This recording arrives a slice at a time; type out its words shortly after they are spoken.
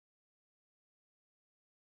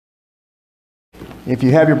If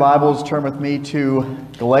you have your Bibles, turn with me to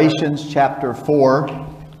Galatians chapter 4.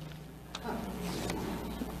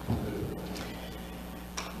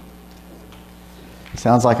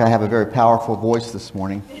 Sounds like I have a very powerful voice this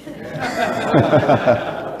morning.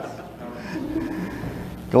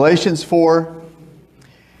 Galatians 4,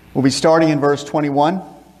 we'll be starting in verse 21.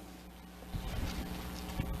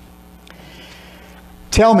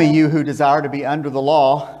 Tell me, you who desire to be under the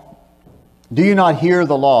law, do you not hear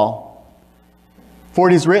the law? For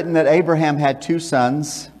it is written that Abraham had two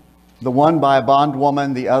sons, the one by a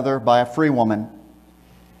bondwoman, the other by a free woman.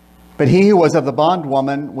 But he who was of the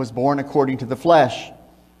bondwoman was born according to the flesh,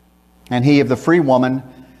 and he of the free woman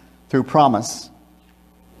through promise.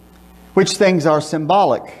 Which things are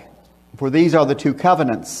symbolic? For these are the two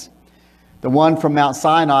covenants. The one from Mount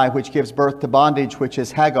Sinai, which gives birth to bondage, which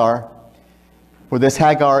is Hagar. For this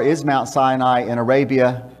Hagar is Mount Sinai in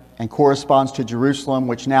Arabia, and corresponds to Jerusalem,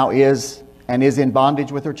 which now is and is in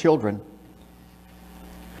bondage with her children.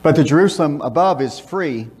 But the Jerusalem above is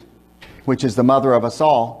free, which is the mother of us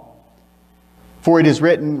all. For it is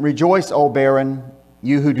written, Rejoice, O barren,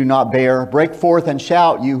 you who do not bear. Break forth and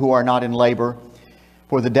shout, you who are not in labor.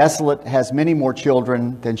 For the desolate has many more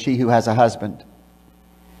children than she who has a husband.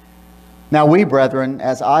 Now we, brethren,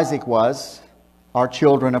 as Isaac was, are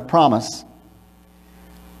children of promise.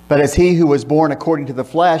 But as he who was born according to the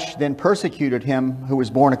flesh then persecuted him who was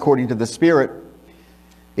born according to the Spirit,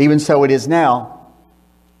 even so it is now.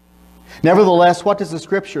 Nevertheless, what does the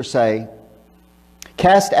Scripture say?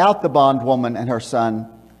 Cast out the bondwoman and her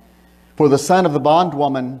son, for the son of the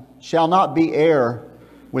bondwoman shall not be heir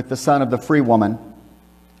with the son of the free woman.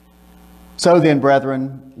 So then,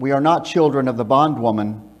 brethren, we are not children of the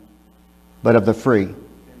bondwoman, but of the free.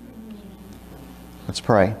 Let's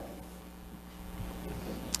pray.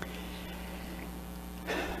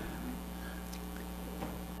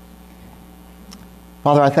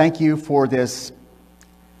 Father, I thank you for this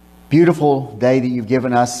beautiful day that you've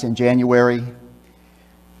given us in January.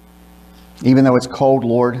 Even though it's cold,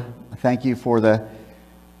 Lord, I thank you for the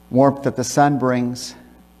warmth that the sun brings.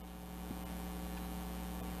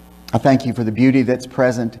 I thank you for the beauty that's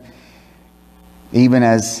present, even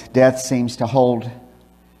as death seems to hold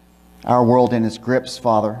our world in its grips,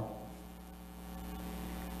 Father.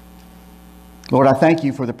 Lord, I thank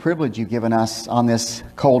you for the privilege you've given us on this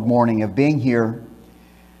cold morning of being here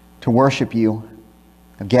to worship you,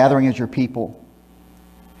 of gathering as your people,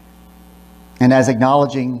 and as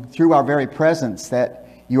acknowledging through our very presence that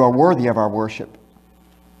you are worthy of our worship.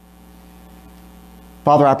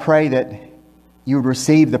 Father, I pray that you would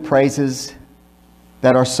receive the praises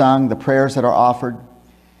that are sung, the prayers that are offered,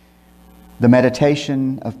 the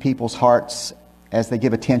meditation of people's hearts as they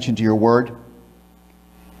give attention to your word.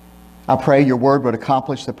 I pray your word would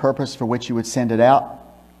accomplish the purpose for which you would send it out,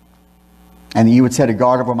 and that you would set a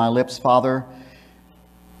guard over my lips, Father,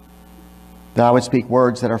 that I would speak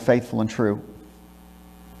words that are faithful and true.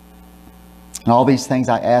 And all these things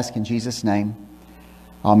I ask in Jesus' name.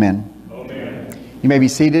 Amen. Amen. You may be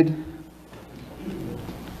seated.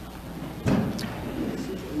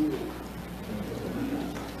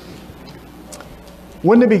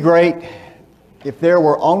 Wouldn't it be great if there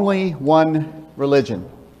were only one religion?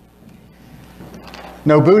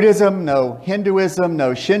 No Buddhism, no Hinduism,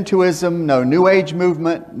 no Shintoism, no New Age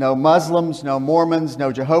movement, no Muslims, no Mormons,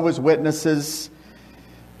 no Jehovah's Witnesses,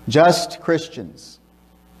 just Christians.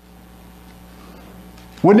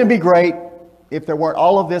 Wouldn't it be great if there weren't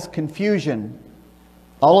all of this confusion,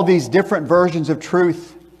 all of these different versions of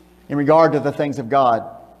truth in regard to the things of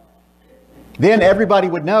God? Then everybody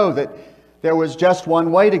would know that there was just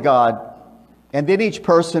one way to God, and then each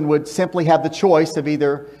person would simply have the choice of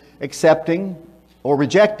either accepting or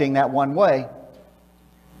rejecting that one way.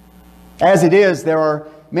 As it is, there are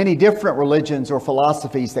many different religions or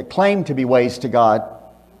philosophies that claim to be ways to God,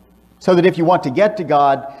 so that if you want to get to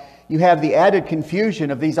God, you have the added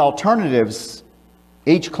confusion of these alternatives,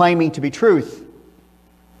 each claiming to be truth.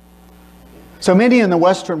 So many in the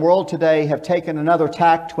Western world today have taken another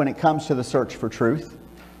tact when it comes to the search for truth.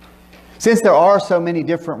 Since there are so many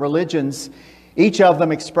different religions, each of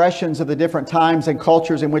them expressions of the different times and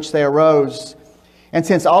cultures in which they arose, and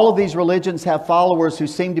since all of these religions have followers who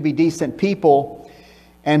seem to be decent people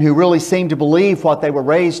and who really seem to believe what they were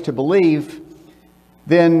raised to believe,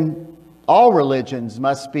 then all religions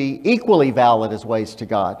must be equally valid as ways to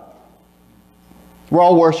God. We're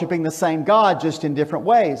all worshiping the same God, just in different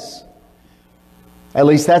ways. At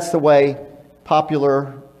least that's the way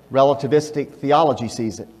popular relativistic theology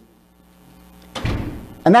sees it.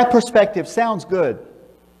 And that perspective sounds good,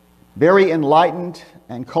 very enlightened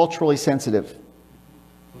and culturally sensitive.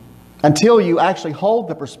 until you actually hold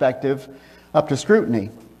the perspective up to scrutiny.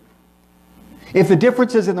 If the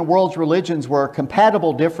differences in the world's religions were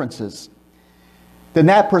compatible differences, then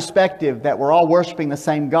that perspective that we're all worshiping the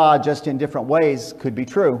same God just in different ways could be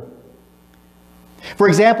true. For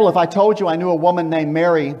example, if I told you I knew a woman named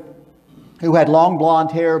Mary who had long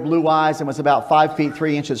blonde hair, blue eyes, and was about 5 feet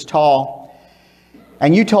 3 inches tall,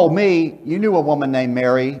 and you told me you knew a woman named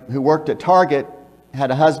Mary who worked at Target, had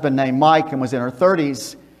a husband named Mike, and was in her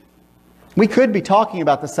 30s, we could be talking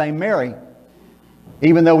about the same Mary,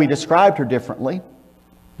 even though we described her differently.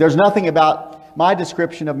 There's nothing about my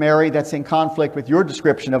description of Mary that's in conflict with your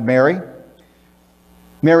description of Mary.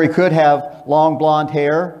 Mary could have long blonde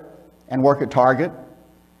hair and work at Target.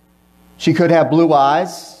 She could have blue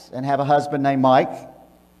eyes and have a husband named Mike.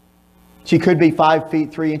 She could be 5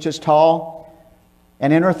 feet 3 inches tall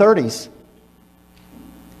and in her 30s.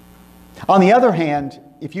 On the other hand,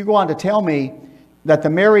 if you go on to tell me that the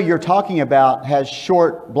Mary you're talking about has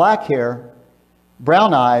short black hair,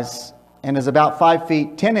 brown eyes, and is about 5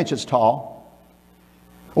 feet 10 inches tall,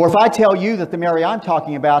 or if I tell you that the Mary I'm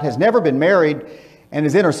talking about has never been married and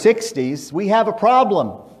is in her 60s, we have a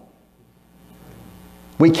problem.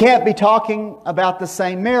 We can't be talking about the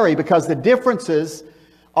same Mary because the differences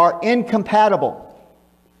are incompatible.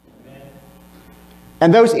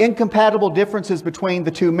 And those incompatible differences between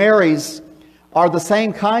the two Marys are the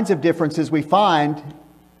same kinds of differences we find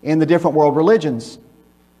in the different world religions.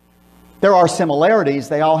 There are similarities.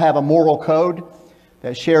 They all have a moral code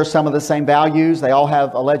that shares some of the same values. They all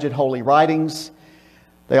have alleged holy writings.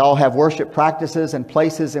 They all have worship practices and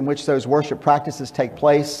places in which those worship practices take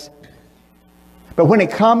place. But when it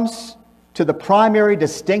comes to the primary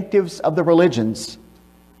distinctives of the religions,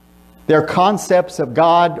 their concepts of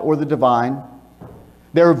God or the divine,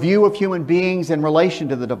 their view of human beings in relation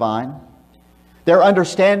to the divine, their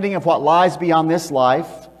understanding of what lies beyond this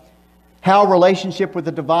life, how relationship with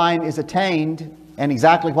the divine is attained, and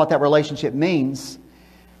exactly what that relationship means,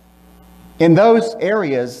 in those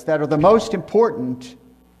areas that are the most important,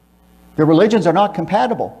 the religions are not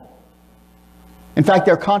compatible. In fact,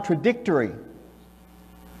 they're contradictory.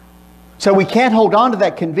 So we can't hold on to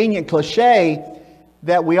that convenient cliche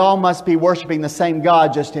that we all must be worshiping the same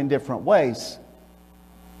God just in different ways.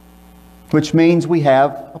 Which means we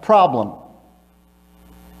have a problem.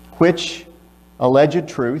 Which alleged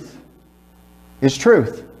truth is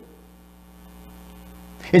truth?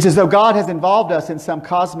 It's as though God has involved us in some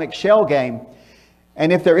cosmic shell game.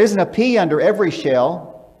 And if there isn't a P under every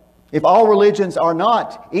shell, if all religions are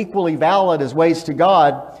not equally valid as ways to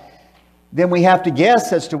God, then we have to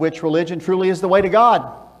guess as to which religion truly is the way to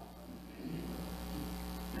God.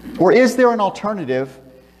 Or is there an alternative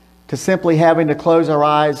to simply having to close our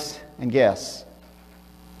eyes and guess?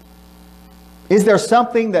 Is there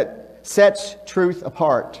something that sets truth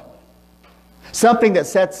apart? Something that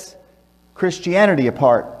sets Christianity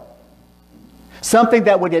apart? Something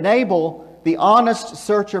that would enable the honest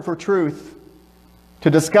searcher for truth to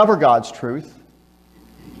discover God's truth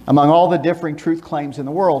among all the differing truth claims in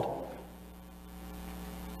the world?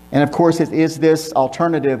 And of course, it is this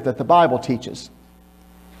alternative that the Bible teaches.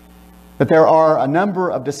 That there are a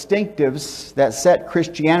number of distinctives that set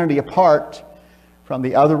Christianity apart from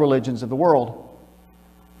the other religions of the world.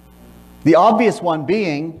 The obvious one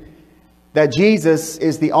being that Jesus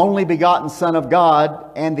is the only begotten Son of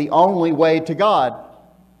God and the only way to God.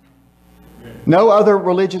 No other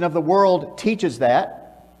religion of the world teaches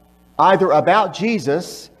that, either about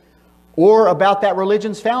Jesus or about that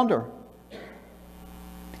religion's founder.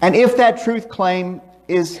 And if that truth claim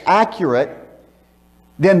is accurate,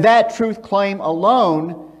 then that truth claim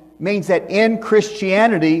alone means that in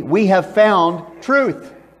Christianity we have found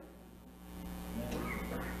truth.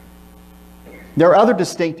 There are other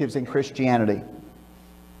distinctives in Christianity,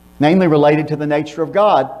 namely related to the nature of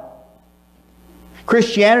God.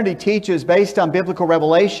 Christianity teaches, based on biblical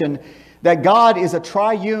revelation, that God is a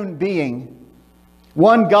triune being,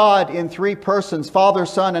 one God in three persons, Father,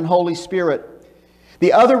 Son, and Holy Spirit.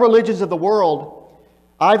 The other religions of the world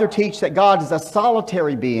either teach that God is a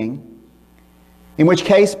solitary being, in which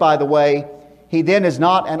case, by the way, He then is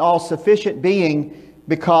not an all-sufficient being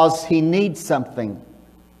because He needs something.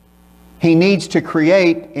 He needs to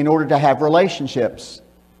create in order to have relationships.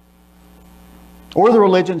 Or the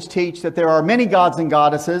religions teach that there are many gods and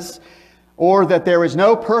goddesses, or that there is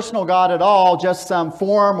no personal God at all, just some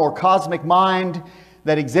form or cosmic mind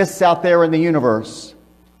that exists out there in the universe.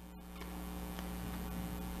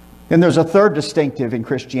 Then there's a third distinctive in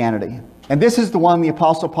Christianity. And this is the one the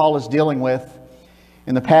Apostle Paul is dealing with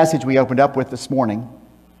in the passage we opened up with this morning.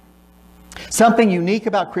 Something unique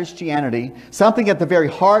about Christianity, something at the very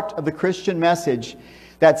heart of the Christian message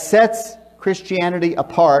that sets Christianity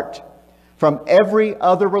apart from every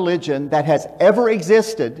other religion that has ever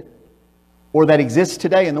existed or that exists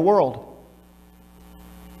today in the world.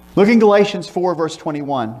 Look in Galatians 4, verse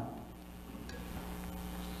 21.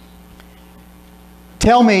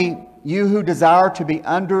 Tell me, you who desire to be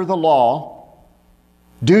under the law,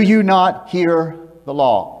 do you not hear the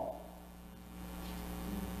law?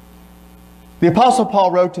 The Apostle Paul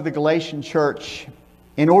wrote to the Galatian church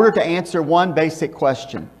in order to answer one basic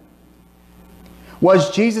question.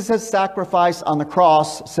 Was Jesus' sacrifice on the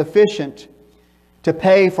cross sufficient to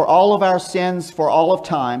pay for all of our sins for all of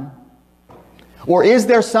time? Or is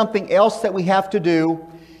there something else that we have to do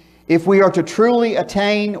if we are to truly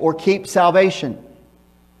attain or keep salvation?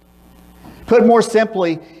 Put more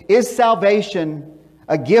simply, is salvation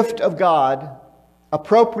a gift of God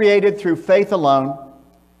appropriated through faith alone?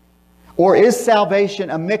 Or is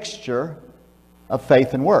salvation a mixture of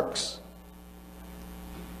faith and works?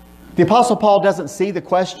 The Apostle Paul doesn't see the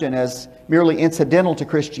question as merely incidental to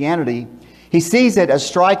Christianity. He sees it as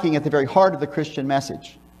striking at the very heart of the Christian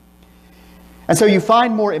message. And so you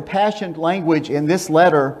find more impassioned language in this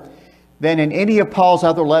letter than in any of Paul's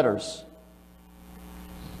other letters.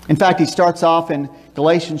 In fact, he starts off in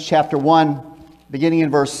Galatians chapter 1, beginning in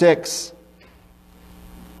verse 6.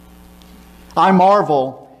 I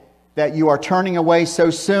marvel that you are turning away so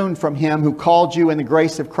soon from him who called you in the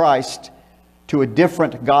grace of Christ to a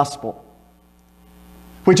different gospel,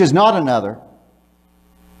 which is not another.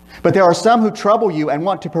 But there are some who trouble you and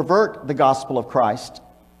want to pervert the gospel of Christ.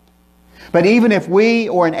 But even if we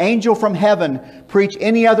or an angel from heaven preach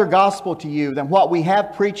any other gospel to you than what we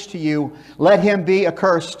have preached to you, let him be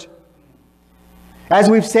accursed. As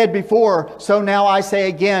we've said before, so now I say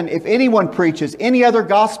again, if anyone preaches any other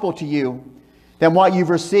gospel to you than what you've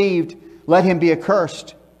received, let him be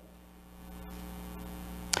accursed.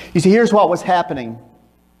 You see, here's what was happening.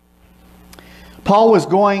 Paul was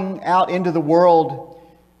going out into the world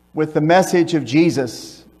with the message of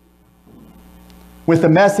Jesus, with the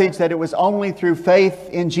message that it was only through faith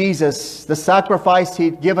in Jesus, the sacrifice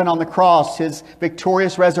He'd given on the cross, His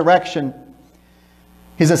victorious resurrection,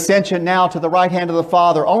 His ascension now to the right hand of the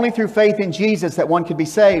Father, only through faith in Jesus that one could be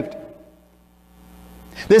saved.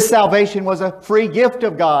 This salvation was a free gift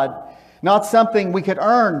of God, not something we could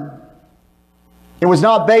earn. It was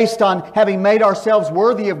not based on having made ourselves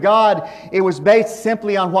worthy of God. It was based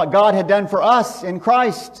simply on what God had done for us in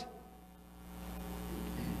Christ.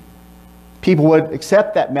 People would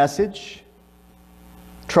accept that message,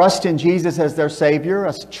 trust in Jesus as their Savior,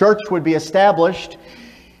 a church would be established,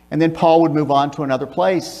 and then Paul would move on to another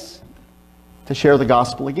place to share the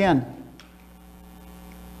gospel again.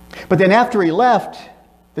 But then after he left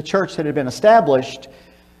the church that had been established,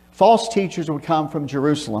 false teachers would come from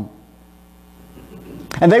Jerusalem.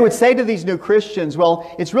 And they would say to these new Christians,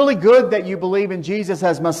 well, it's really good that you believe in Jesus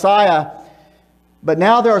as Messiah, but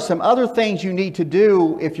now there are some other things you need to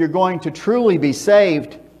do if you're going to truly be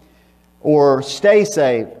saved or stay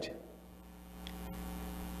saved.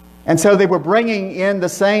 And so they were bringing in the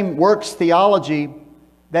same works theology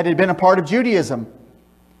that had been a part of Judaism.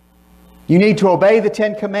 You need to obey the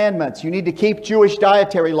Ten Commandments. You need to keep Jewish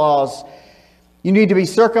dietary laws. You need to be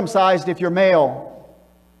circumcised if you're male.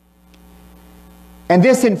 And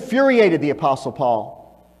this infuriated the Apostle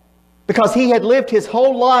Paul because he had lived his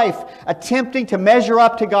whole life attempting to measure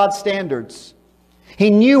up to God's standards. He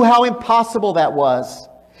knew how impossible that was.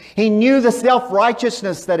 He knew the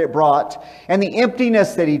self-righteousness that it brought and the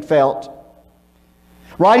emptiness that he'd felt.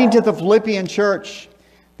 Writing to the Philippian church,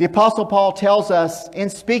 the Apostle Paul tells us, in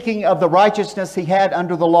speaking of the righteousness he had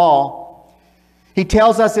under the law, he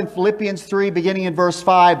tells us in Philippians 3, beginning in verse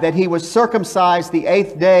 5, that he was circumcised the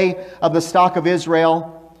 8th day of the stock of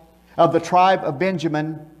Israel, of the tribe of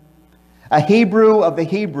Benjamin, a Hebrew of the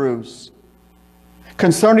Hebrews,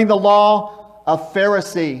 concerning the law of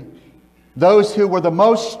Pharisee, those who were the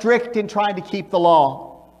most strict in trying to keep the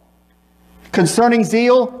law. Concerning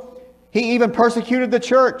zeal, he even persecuted the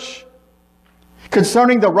church.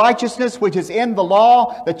 Concerning the righteousness which is in the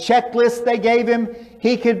law, the checklist they gave him,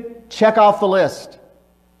 he could check off the list.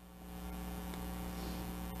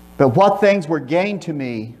 But what things were gained to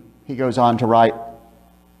me, he goes on to write,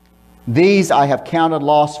 these I have counted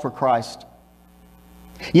loss for Christ.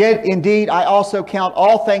 Yet indeed I also count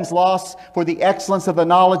all things loss for the excellence of the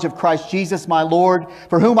knowledge of Christ Jesus my Lord,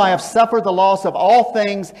 for whom I have suffered the loss of all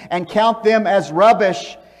things, and count them as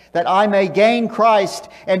rubbish, that I may gain Christ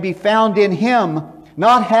and be found in Him,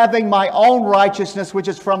 not having my own righteousness which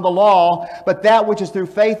is from the law, but that which is through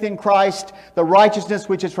faith in Christ, the righteousness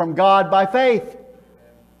which is from God by faith.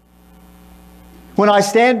 When I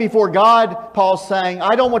stand before God, Paul's saying,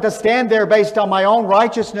 I don't want to stand there based on my own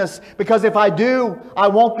righteousness, because if I do, I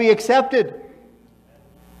won't be accepted.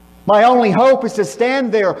 My only hope is to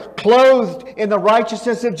stand there clothed in the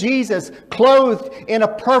righteousness of Jesus, clothed in a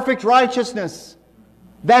perfect righteousness.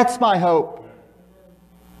 That's my hope.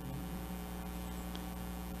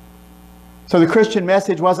 So the Christian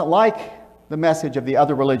message wasn't like the message of the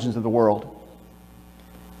other religions of the world.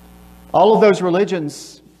 All of those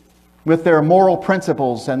religions, with their moral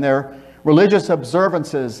principles and their religious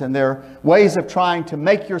observances and their ways of trying to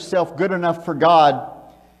make yourself good enough for God,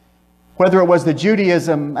 whether it was the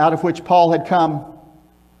Judaism out of which Paul had come,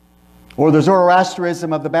 or the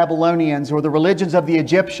Zoroastrianism of the Babylonians, or the religions of the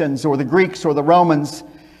Egyptians, or the Greeks, or the Romans,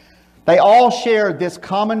 they all shared this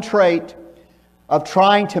common trait of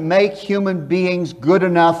trying to make human beings good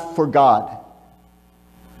enough for God,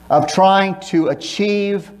 of trying to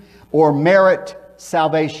achieve or merit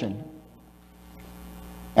salvation.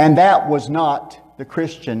 And that was not the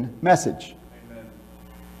Christian message. Amen.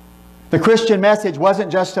 The Christian message wasn't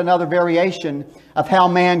just another variation of how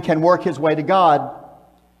man can work his way to God.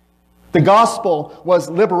 The gospel was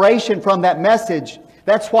liberation from that message.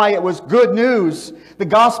 That's why it was good news. The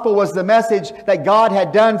gospel was the message that God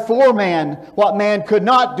had done for man what man could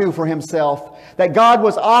not do for himself. That God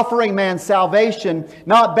was offering man salvation,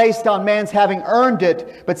 not based on man's having earned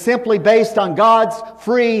it, but simply based on God's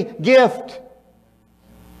free gift.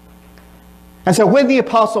 And so when the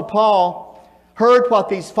Apostle Paul heard what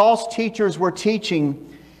these false teachers were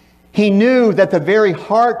teaching, he knew that the very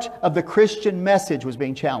heart of the Christian message was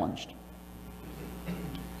being challenged.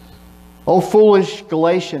 O foolish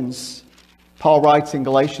Galatians, Paul writes in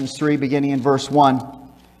Galatians 3, beginning in verse 1,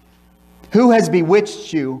 who has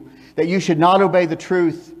bewitched you that you should not obey the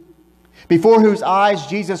truth, before whose eyes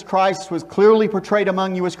Jesus Christ was clearly portrayed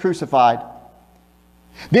among you as crucified?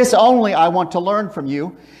 This only I want to learn from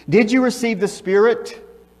you. Did you receive the Spirit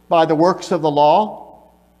by the works of the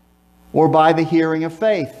law, or by the hearing of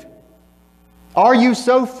faith? Are you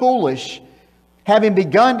so foolish? Having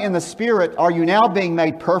begun in the Spirit, are you now being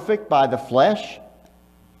made perfect by the flesh?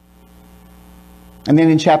 And then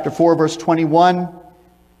in chapter 4, verse 21,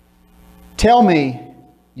 tell me,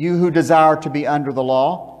 you who desire to be under the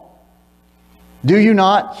law, do you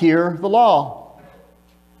not hear the law?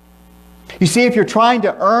 You see, if you're trying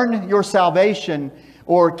to earn your salvation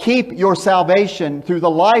or keep your salvation through the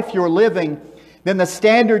life you're living, then the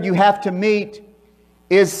standard you have to meet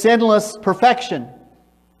is sinless perfection.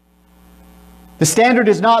 The standard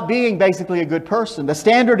is not being basically a good person. The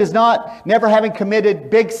standard is not never having committed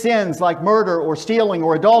big sins like murder or stealing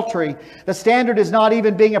or adultery. The standard is not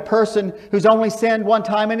even being a person who's only sinned one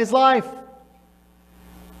time in his life.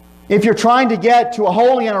 If you're trying to get to a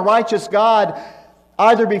holy and a righteous God,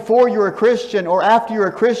 either before you're a Christian or after you're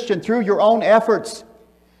a Christian through your own efforts,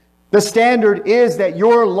 the standard is that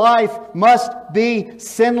your life must be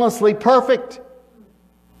sinlessly perfect.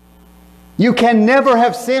 You can never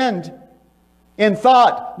have sinned in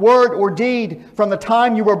thought, word, or deed from the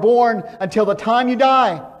time you were born until the time you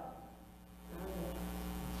die.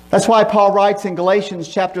 That's why Paul writes in Galatians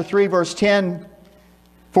chapter 3, verse 10,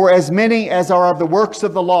 for as many as are of the works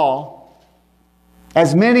of the law,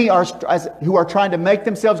 as many who are trying to make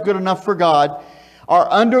themselves good enough for God, are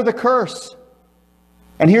under the curse.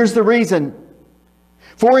 And here's the reason.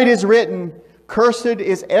 For it is written, cursed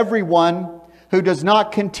is everyone who does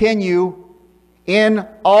not continue in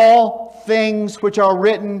all things which are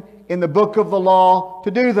written in the book of the law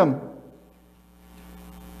to do them.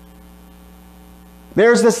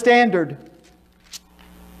 There's the standard.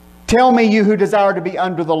 Tell me, you who desire to be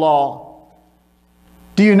under the law.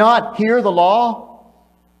 Do you not hear the law?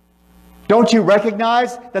 Don't you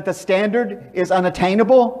recognize that the standard is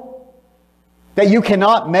unattainable? That you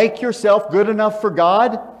cannot make yourself good enough for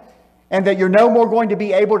God? And that you're no more going to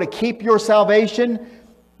be able to keep your salvation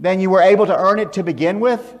than you were able to earn it to begin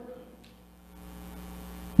with?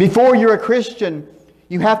 Before you're a Christian,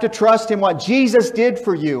 you have to trust in what Jesus did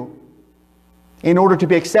for you in order to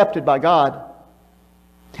be accepted by God.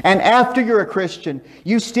 And after you're a Christian,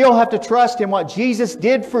 you still have to trust in what Jesus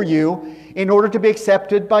did for you in order to be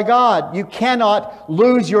accepted by God. You cannot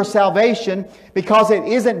lose your salvation because it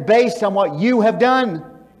isn't based on what you have done.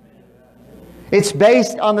 It's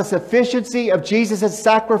based on the sufficiency of Jesus'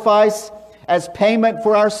 sacrifice as payment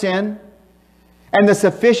for our sin, and the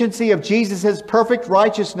sufficiency of Jesus' perfect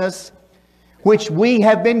righteousness, which we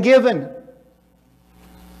have been given.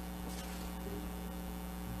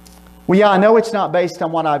 Well, yeah, I know it's not based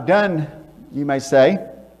on what I've done, you may say.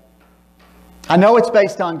 I know it's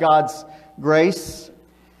based on God's grace,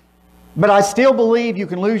 but I still believe you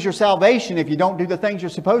can lose your salvation if you don't do the things you're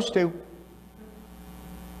supposed to.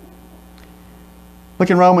 Look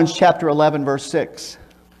in Romans chapter 11, verse 6.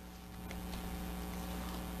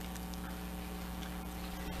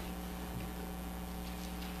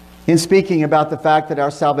 In speaking about the fact that our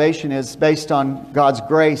salvation is based on God's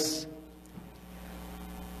grace,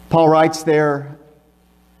 Paul writes there,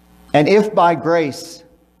 "And if by grace,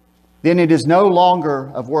 then it is no longer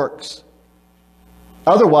of works.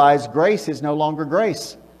 Otherwise, grace is no longer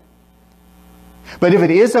grace. But if it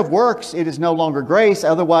is of works, it is no longer grace.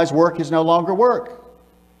 Otherwise, work is no longer work."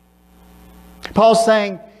 Paul's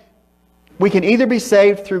saying we can either be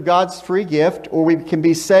saved through God's free gift, or we can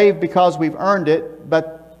be saved because we've earned it,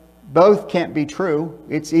 but both can't be true.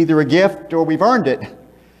 It's either a gift or we've earned it.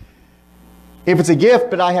 If it's a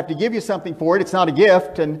gift, but I have to give you something for it, it's not a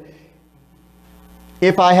gift. And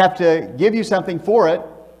if I have to give you something for it,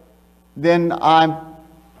 then I'm,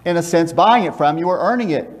 in a sense, buying it from you or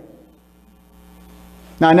earning it.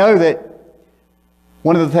 Now, I know that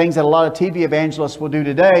one of the things that a lot of TV evangelists will do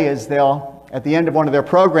today is they'll, at the end of one of their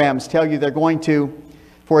programs, tell you they're going to,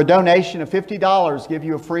 for a donation of $50, give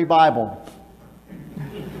you a free Bible.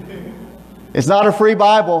 It's not a free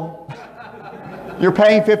Bible. You're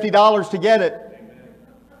paying $50 to get it.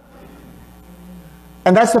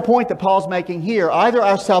 And that's the point that Paul's making here. Either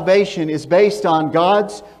our salvation is based on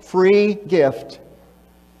God's free gift.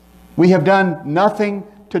 We have done nothing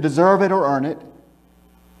to deserve it or earn it.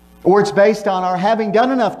 Or it's based on our having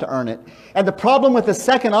done enough to earn it. And the problem with the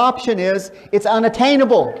second option is it's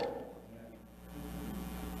unattainable.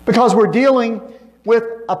 Because we're dealing with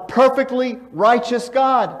a perfectly righteous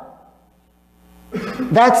God.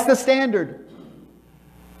 That's the standard.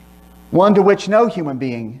 One to which no human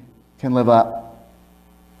being can live up.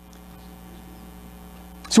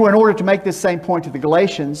 So in order to make this same point to the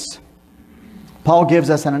Galatians, Paul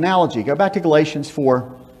gives us an analogy. Go back to Galatians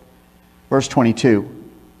 4, verse 22.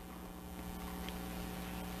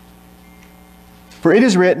 "For it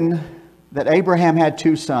is written that Abraham had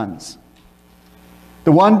two sons,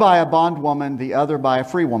 the one by a bondwoman, the other by a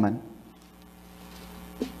free woman.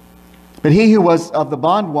 But he who was of the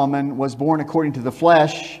bondwoman was born according to the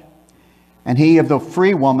flesh, and he of the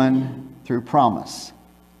free woman through promise."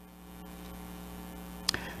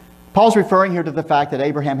 Paul's referring here to the fact that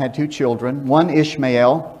Abraham had two children. One,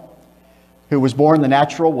 Ishmael, who was born the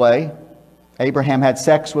natural way. Abraham had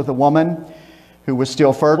sex with a woman who was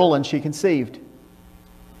still fertile, and she conceived.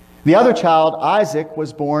 The other child, Isaac,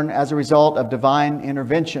 was born as a result of divine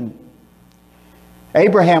intervention.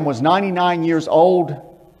 Abraham was 99 years old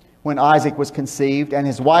when Isaac was conceived, and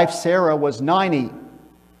his wife Sarah was 90.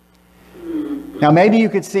 Now maybe you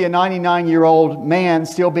could see a 99-year-old man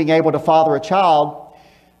still being able to father a child,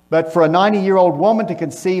 but for a 90-year-old woman to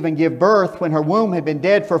conceive and give birth when her womb had been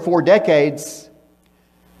dead for 4 decades,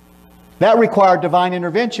 that required divine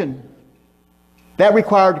intervention. That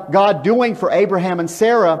required God doing for Abraham and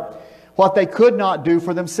Sarah what they could not do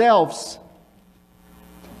for themselves.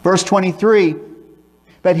 Verse 23,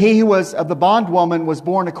 "But he who was of the bondwoman was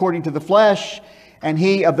born according to the flesh, and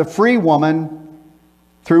he of the free woman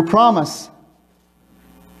through promise."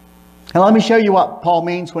 Now let me show you what Paul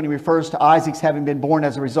means when he refers to Isaac's having been born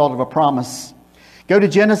as a result of a promise. Go to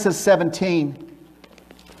Genesis 17,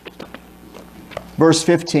 verse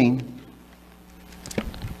 15.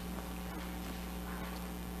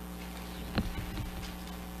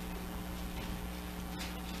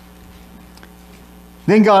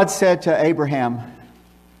 "Then God said to Abraham,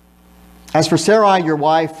 As for Sarai your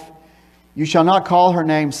wife, you shall not call her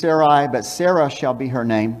name Sarai, but Sarah shall be her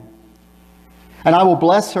name. And I will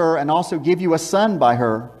bless her and also give you a son by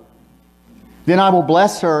her. Then I will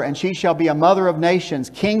bless her, and she shall be a mother of nations.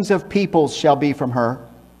 Kings of peoples shall be from her."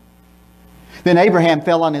 Then Abraham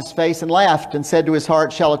fell on his face and laughed and said to his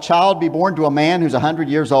heart, "Shall a child be born to a man who's 100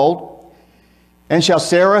 years old? And shall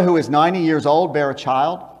Sarah, who is 90 years old, bear a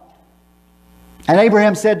child?" And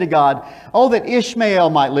Abraham said to God, "Oh, that Ishmael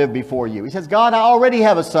might live before you." He says, "God, I already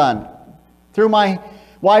have a son through my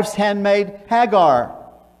wife's handmaid Hagar.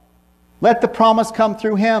 Let the promise come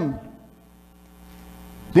through him."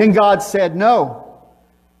 Then God said, "No,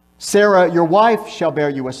 Sarah, your wife, shall bear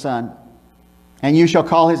you a son, and you shall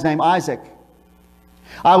call his name Isaac.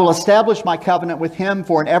 I will establish my covenant with him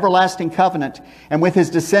for an everlasting covenant, and with his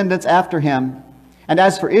descendants after him. And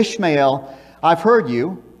as for Ishmael, I've heard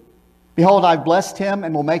you. Behold, I've blessed him,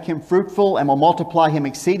 and will make him fruitful, and will multiply him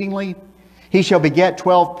exceedingly. He shall beget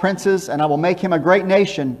 12 princes, and I will make him a great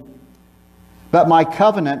nation. But my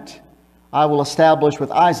covenant I will establish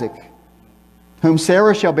with Isaac, whom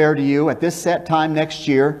Sarah shall bear to you at this set time next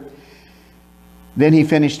year." Then he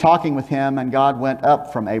finished talking with him, and God went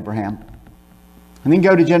up from Abraham. And then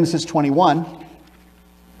go to Genesis 21,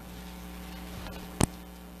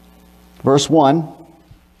 verse 1.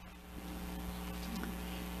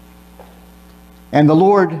 And the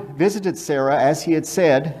Lord visited Sarah as he had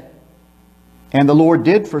said, and the Lord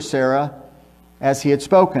did for Sarah as he had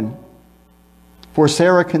spoken. For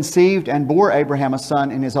Sarah conceived and bore Abraham a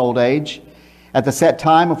son in his old age, at the set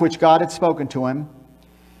time of which God had spoken to him.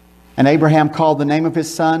 And Abraham called the name of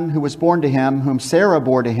his son who was born to him, whom Sarah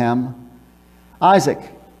bore to him, Isaac.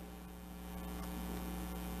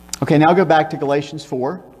 Okay, now go back to Galatians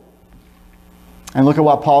 4 and look at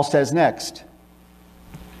what Paul says next.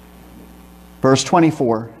 Verse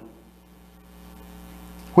 24.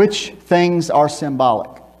 Which things are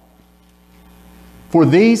symbolic? For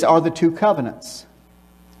these are the two covenants.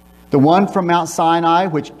 The one from Mount Sinai,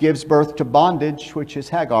 which gives birth to bondage, which is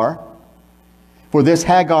Hagar. For this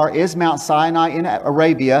Hagar is Mount Sinai in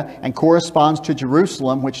Arabia and corresponds to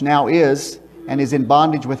Jerusalem, which now is and is in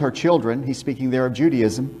bondage with her children. He's speaking there of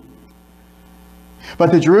Judaism.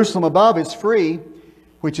 But the Jerusalem above is free,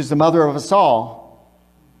 which is the mother of us all.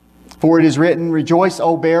 For it is written, Rejoice,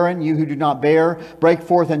 O barren, you who do not bear. Break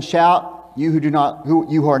forth and shout, you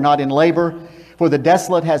who are not in labor. For the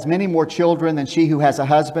desolate has many more children than she who has a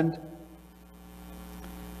husband.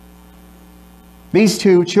 These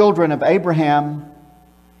two children of Abraham,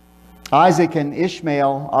 Isaac and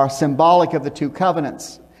Ishmael, are symbolic of the two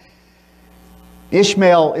covenants.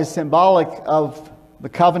 Ishmael is symbolic of the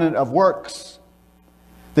covenant of works,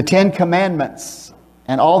 the 10 commandments,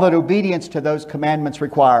 and all that obedience to those commandments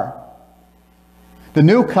require. The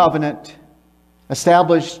new covenant,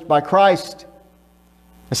 established by Christ,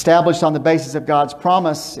 established on the basis of God's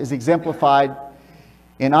promise, is exemplified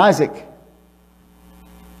in Isaac.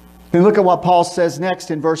 Then look at what Paul says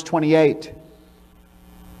next in verse 28.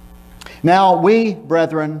 Now we,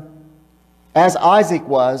 brethren, as Isaac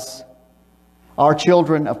was, are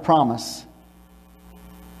children of promise.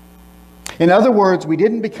 In other words, we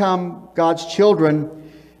didn't become God's children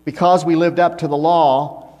because we lived up to the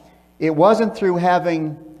law. It wasn't through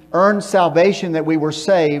having earned salvation that we were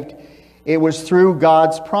saved. It was through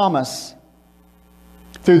God's promise,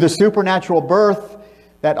 through the supernatural birth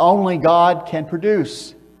that only God can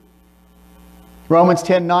produce. Romans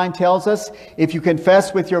 10:9 tells us, if you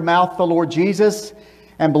confess with your mouth the Lord Jesus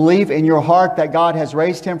and believe in your heart that God has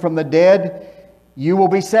raised him from the dead, you will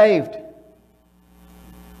be saved.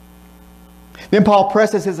 Then Paul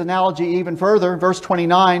presses his analogy even further, verse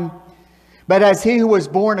 29. But as he who was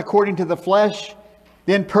born according to the flesh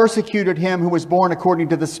then persecuted him who was born according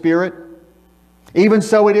to the Spirit, even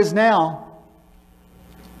so it is now.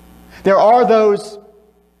 There are those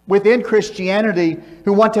within Christianity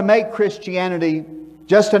who want to make Christianity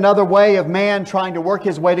just another way of man trying to work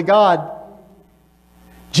his way to God.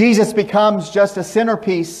 Jesus becomes just a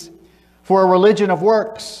centerpiece for a religion of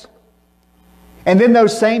works. And then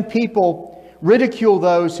those same people ridicule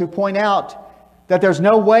those who point out that there's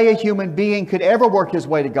no way a human being could ever work his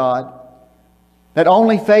way to God, that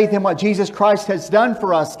only faith in what Jesus Christ has done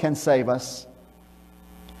for us can save us.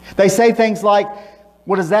 They say things like,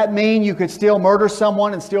 what does that mean? You could still murder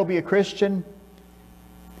someone and still be a Christian?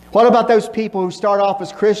 What about those people who start off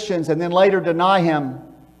as Christians and then later deny Him?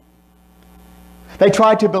 They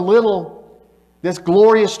try to belittle this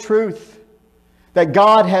glorious truth that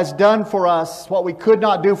God has done for us what we could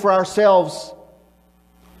not do for ourselves.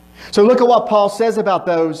 So look at what Paul says about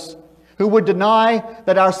those who would deny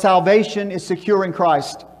that our salvation is secure in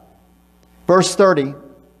Christ. Verse 30.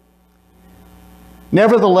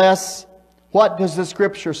 Nevertheless, what does the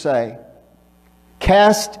Scripture say?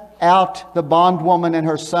 Cast out the bondwoman and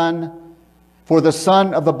her son, for the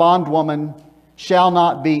son of the bondwoman shall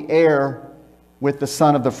not be heir with the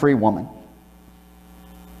son of the free woman.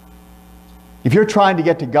 If you're trying to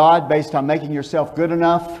get to God based on making yourself good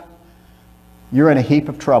enough, you're in a heap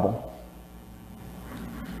of trouble.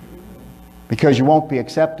 Because you won't be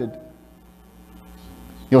accepted.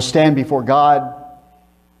 You'll stand before God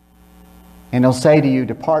and He'll say to you,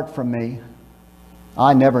 "Depart from me,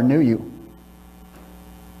 I never knew you."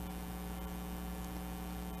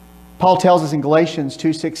 Paul tells us in Galatians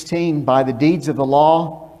 2:16, by the deeds of the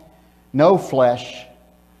law, no flesh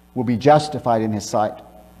will be justified in his sight.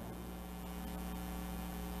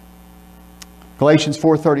 Galatians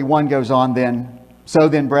 4:31 goes on then, so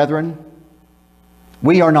then, brethren,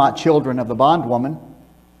 we are not children of the bondwoman,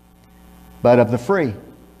 but of the free.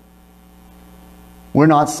 We're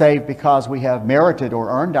not saved because we have merited or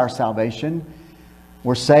earned our salvation.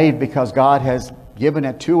 We're saved because God has given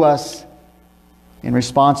it to us in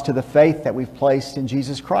response to the faith that we've placed in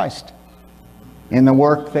Jesus Christ, in the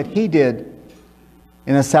work that He did,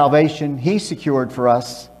 in the salvation He secured for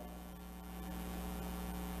us.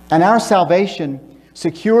 And our salvation,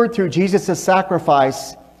 secured through Jesus'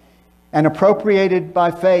 sacrifice and appropriated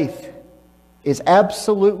by faith, is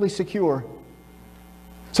absolutely secure.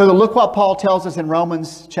 So look what Paul tells us in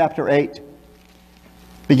Romans chapter 8,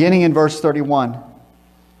 beginning in verse 31.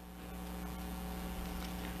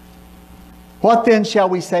 What then shall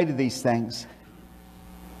we say to these things?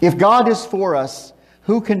 If God is for us,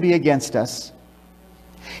 who can be against us?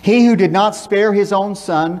 He who did not spare His own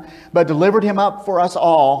Son, but delivered Him up for us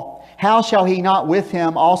all, how shall He not with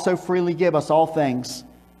Him also freely give us all things?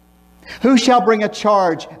 Who shall bring a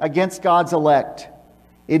charge against God's elect?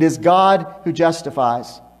 It is God who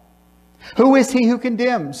justifies. Who is he who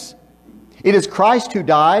condemns? It is Christ who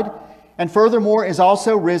died, and furthermore is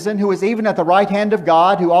also risen, who is even at the right hand of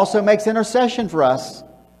God, who also makes intercession for us.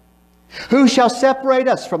 Who shall separate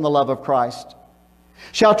us from the love of Christ?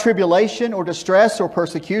 Shall tribulation or distress or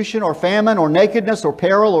persecution or famine or nakedness or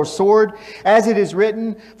peril or sword? As it is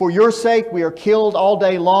written, for your sake we are killed all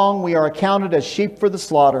day long, we are accounted as sheep for the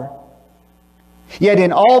slaughter. Yet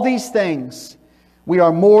in all these things we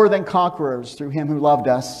are more than conquerors through Him who loved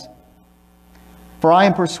us. For I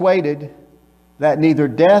am persuaded that neither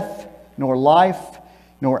death, nor life,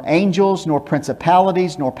 nor angels, nor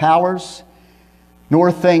principalities, nor powers,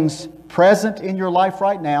 nor things present in your life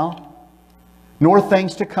right now, nor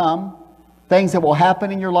things to come, things that will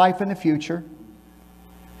happen in your life in the future,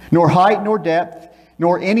 nor height nor depth,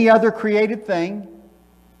 nor any other created thing.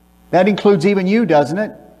 That includes even you, doesn't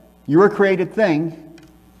it? You're a created thing.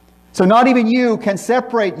 So not even you can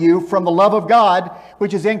separate you from the love of God,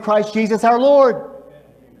 which is in Christ Jesus our Lord.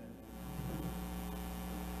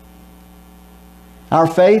 Our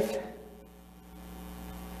faith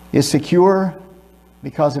is secure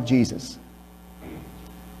because of Jesus.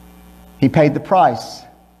 He paid the price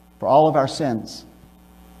for all of our sins.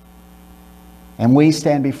 And we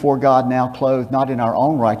stand before God now clothed not in our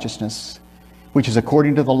own righteousness, which is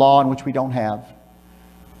according to the law and which we don't have,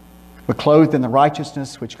 but clothed in the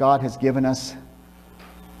righteousness which God has given us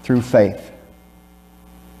through faith.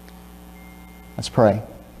 Let's pray.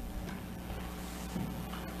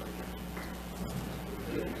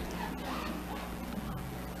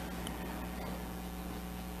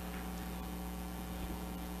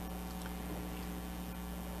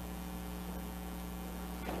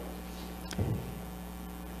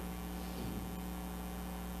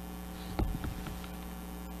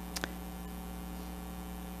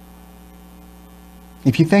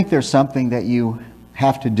 If you think there's something that you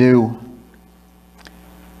have to do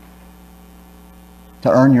to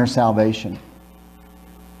earn your salvation,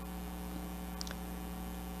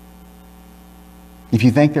 if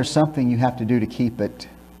you think there's something you have to do to keep it,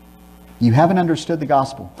 you haven't understood the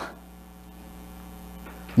gospel.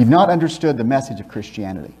 You've not understood the message of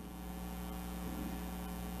Christianity.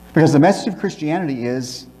 Because the message of Christianity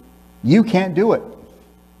is you can't do it.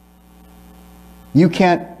 You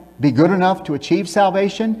can't be good enough to achieve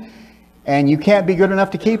salvation, and you can't be good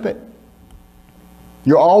enough to keep it.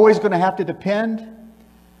 You're always going to have to depend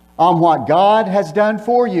on what God has done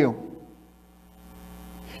for you.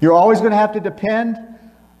 You're always going to have to depend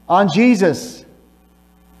on Jesus,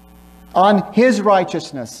 on His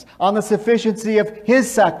righteousness, on the sufficiency of His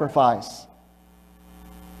sacrifice.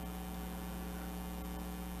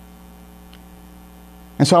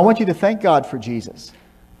 And so I want you to thank God for Jesus.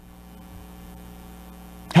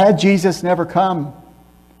 Had Jesus never come,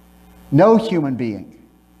 no human being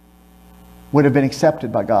would have been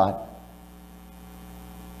accepted by God.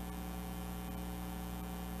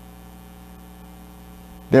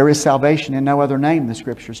 There is salvation in no other name, the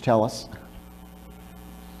Scriptures tell us.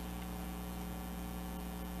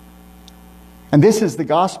 And this is the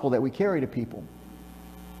gospel that we carry to people.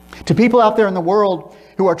 To people out there in the world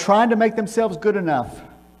who are trying to make themselves good enough.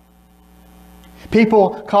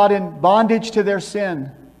 People caught in bondage to their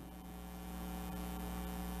sin.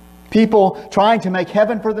 People trying to make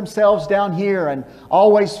heaven for themselves down here and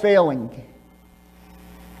always failing.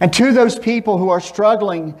 And to those people who are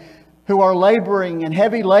struggling, who are laboring and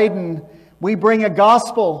heavy laden, we bring a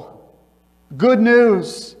gospel, good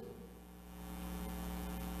news.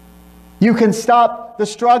 You can stop the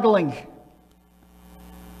struggling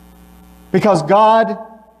because God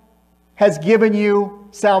has given you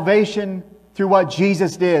salvation through what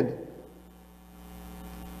Jesus did.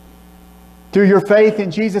 Through your faith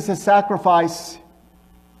in Jesus' sacrifice,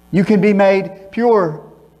 you can be made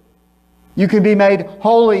pure. You can be made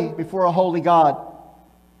holy before a holy God.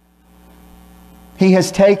 He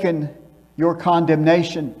has taken your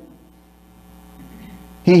condemnation.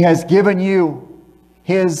 He has given you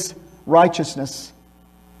His righteousness.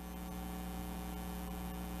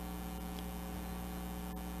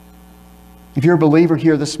 If you're a believer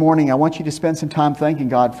here this morning, I want you to spend some time thanking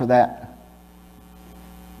God for that.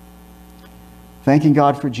 Thanking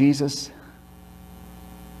God for Jesus.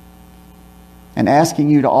 and asking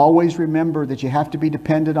you to always remember that you have to be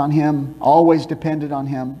dependent on Him, always dependent on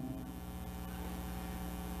Him.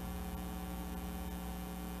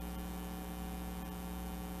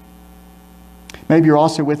 Maybe you're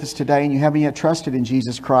also with us today and you haven't yet trusted in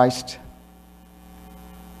Jesus Christ.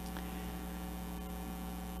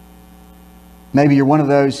 Maybe you're one of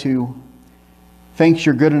those who thinks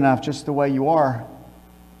you're good enough just the way you are.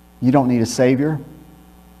 You don't need a Savior.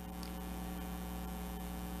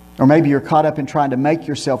 Or maybe you're caught up in trying to make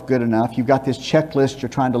yourself good enough. You've got this checklist you're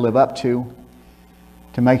trying to live up to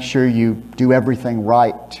make sure you do everything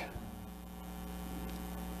right.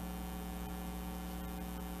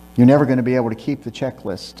 You're never going to be able to keep the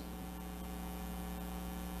checklist.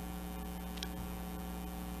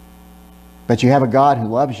 But you have a God who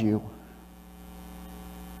loves you.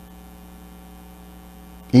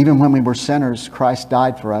 Even when we were sinners, Christ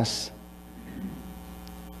died for us.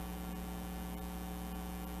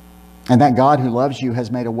 And that God who loves you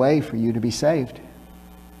has made a way for you to be saved.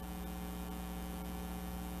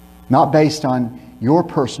 Not based on your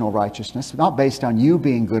personal righteousness, not based on you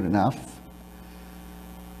being good enough,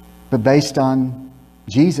 but based on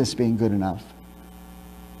Jesus being good enough.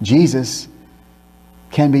 Jesus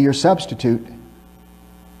can be your substitute.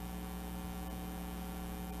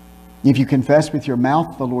 If you confess with your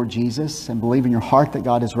mouth the Lord Jesus and believe in your heart that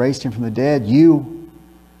God has raised Him from the dead, you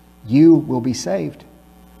will be saved.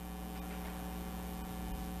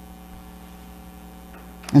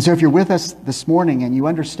 And so if you're with us this morning and you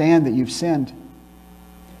understand that you've sinned,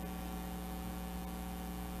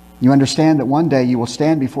 you understand that one day you will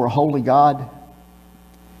stand before a holy God,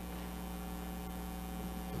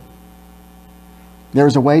 there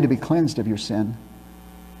is a way to be cleansed of your sin.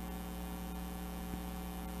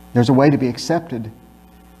 There's a way to be accepted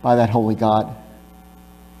by that holy God.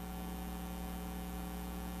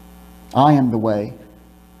 I am the way,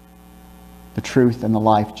 the truth, and the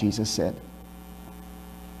life, Jesus said.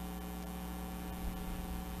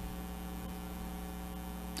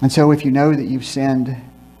 And so if you know that you've sinned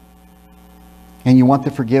and you want the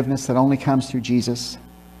forgiveness that only comes through Jesus,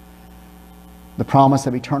 the promise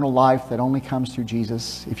of eternal life that only comes through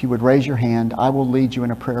Jesus, if you would raise your hand, I will lead you in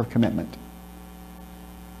a prayer of commitment.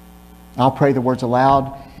 I'll pray the words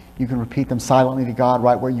aloud. You can repeat them silently to God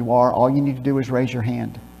right where you are. All you need to do is raise your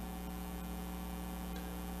hand.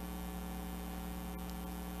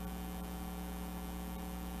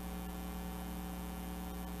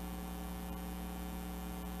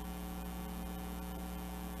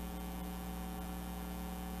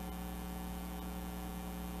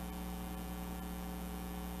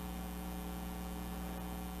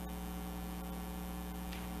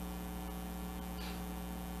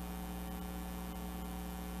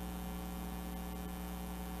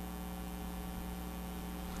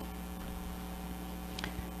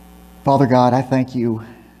 Father God, I thank you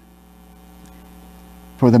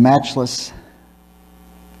for the matchless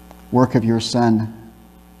work of your Son.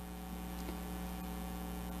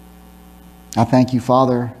 I thank you,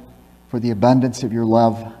 Father, for the abundance of your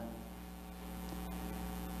love.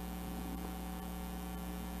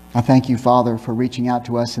 I thank you, Father, for reaching out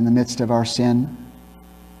to us in the midst of our sin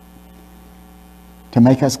to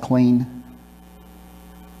make us clean,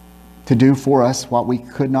 to do for us what we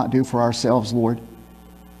could not do for ourselves, Lord.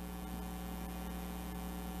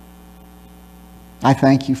 I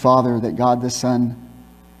thank you, Father, that God the Son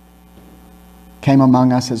came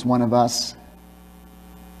among us as one of us,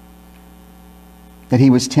 that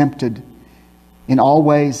He was tempted in all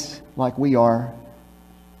ways like we are,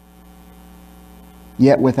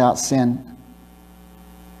 yet without sin.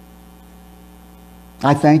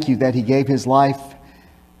 I thank you that He gave His life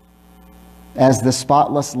as the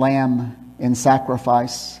spotless lamb in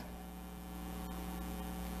sacrifice,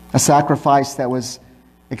 a sacrifice that was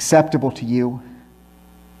acceptable to you,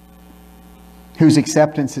 whose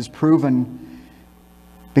acceptance is proven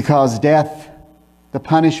because death, the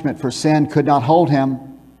punishment for sin, could not hold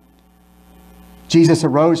Him. Jesus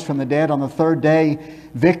arose from the dead on the third day,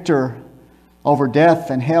 victor over death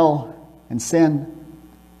and hell and sin.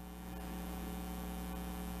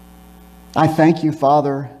 I thank you,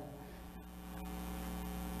 Father,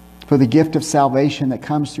 for the gift of salvation that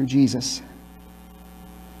comes through Jesus,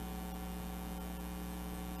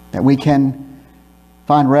 that we can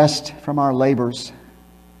find rest from our labors.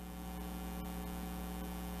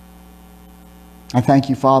 I thank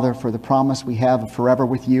you, Father, for the promise we have of forever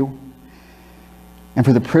with you, and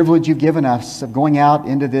for the privilege you've given us of going out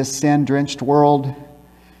into this sin-drenched world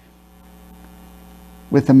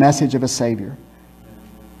with the message of a Savior,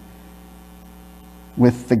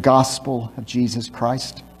 with the gospel of Jesus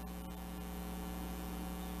Christ.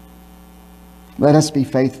 Let us be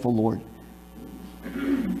faithful, Lord.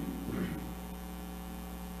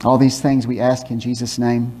 All these things we ask in Jesus'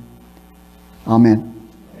 name. Amen.